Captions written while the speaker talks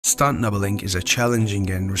Stunt doubling is a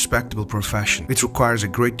challenging and respectable profession. It requires a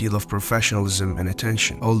great deal of professionalism and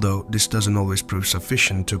attention, although this doesn't always prove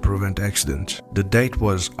sufficient to prevent accidents. The date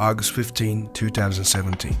was August 15,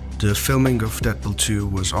 2017. The filming of Deadpool 2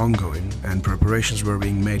 was ongoing and preparations were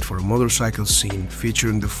being made for a motorcycle scene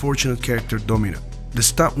featuring the fortunate character Domino. The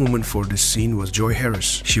stunt woman for this scene was Joi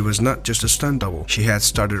Harris. She was not just a stunt double. She had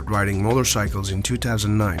started riding motorcycles in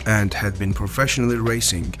 2009 and had been professionally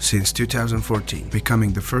racing since 2014,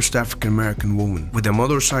 becoming the first African American woman with a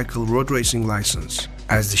motorcycle road racing license.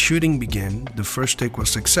 As the shooting began, the first take was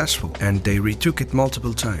successful and they retook it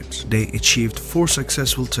multiple times. They achieved 4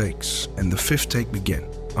 successful takes and the 5th take began.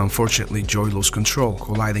 Unfortunately, Joi lost control,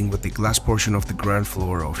 colliding with the glass portion of the ground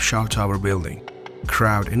floor of Shaw Tower building. The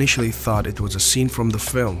crowd initially thought it was a scene from the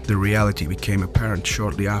film. The reality became apparent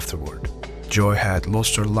shortly afterward. Joi had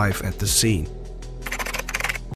lost her life at the scene.